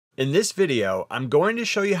In this video, I'm going to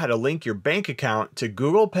show you how to link your bank account to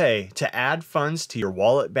Google Pay to add funds to your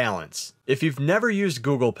wallet balance. If you've never used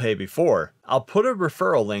Google Pay before, I'll put a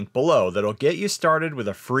referral link below that'll get you started with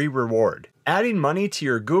a free reward. Adding money to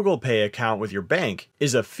your Google Pay account with your bank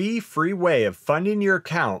is a fee-free way of funding your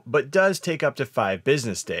account, but does take up to 5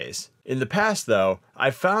 business days. In the past though,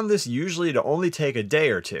 I've found this usually to only take a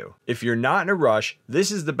day or two. If you're not in a rush,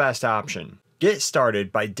 this is the best option. Get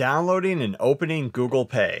started by downloading and opening Google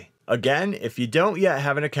Pay. Again, if you don't yet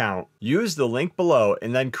have an account, use the link below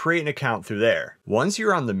and then create an account through there. Once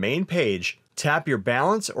you're on the main page, tap your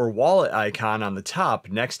balance or wallet icon on the top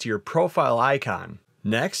next to your profile icon.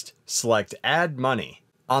 Next, select Add Money.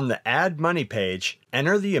 On the Add Money page,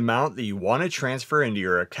 enter the amount that you want to transfer into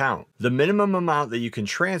your account. The minimum amount that you can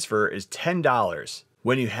transfer is $10.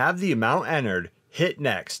 When you have the amount entered, hit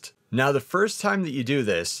Next. Now the first time that you do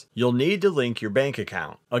this, you'll need to link your bank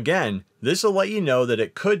account. Again, this will let you know that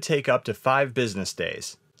it could take up to 5 business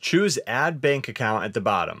days. Choose Add Bank Account at the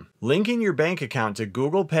bottom. Linking your bank account to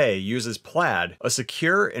Google Pay uses Plaid, a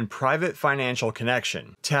secure and private financial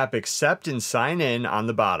connection. Tap Accept and Sign In on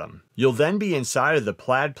the bottom. You'll then be inside of the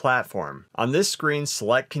Plaid platform. On this screen,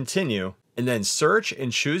 select Continue, and then search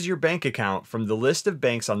and choose your bank account from the list of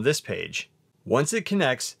banks on this page. Once it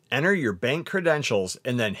connects, enter your bank credentials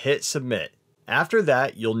and then hit Submit. After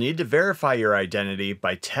that, you'll need to verify your identity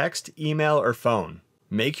by text, email, or phone.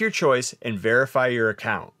 Make your choice and verify your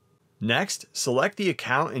account. Next, select the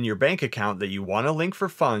account in your bank account that you want to link for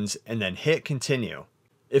funds and then hit Continue.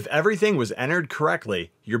 If everything was entered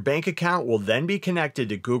correctly, your bank account will then be connected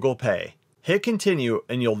to Google Pay. Hit Continue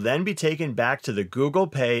and you'll then be taken back to the Google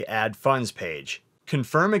Pay Add Funds page.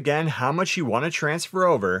 Confirm again how much you want to transfer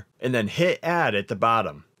over and then hit Add at the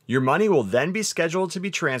bottom. Your money will then be scheduled to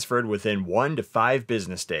be transferred within 1 to 5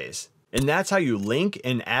 business days. And that's how you link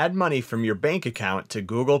and add money from your bank account to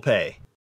Google Pay.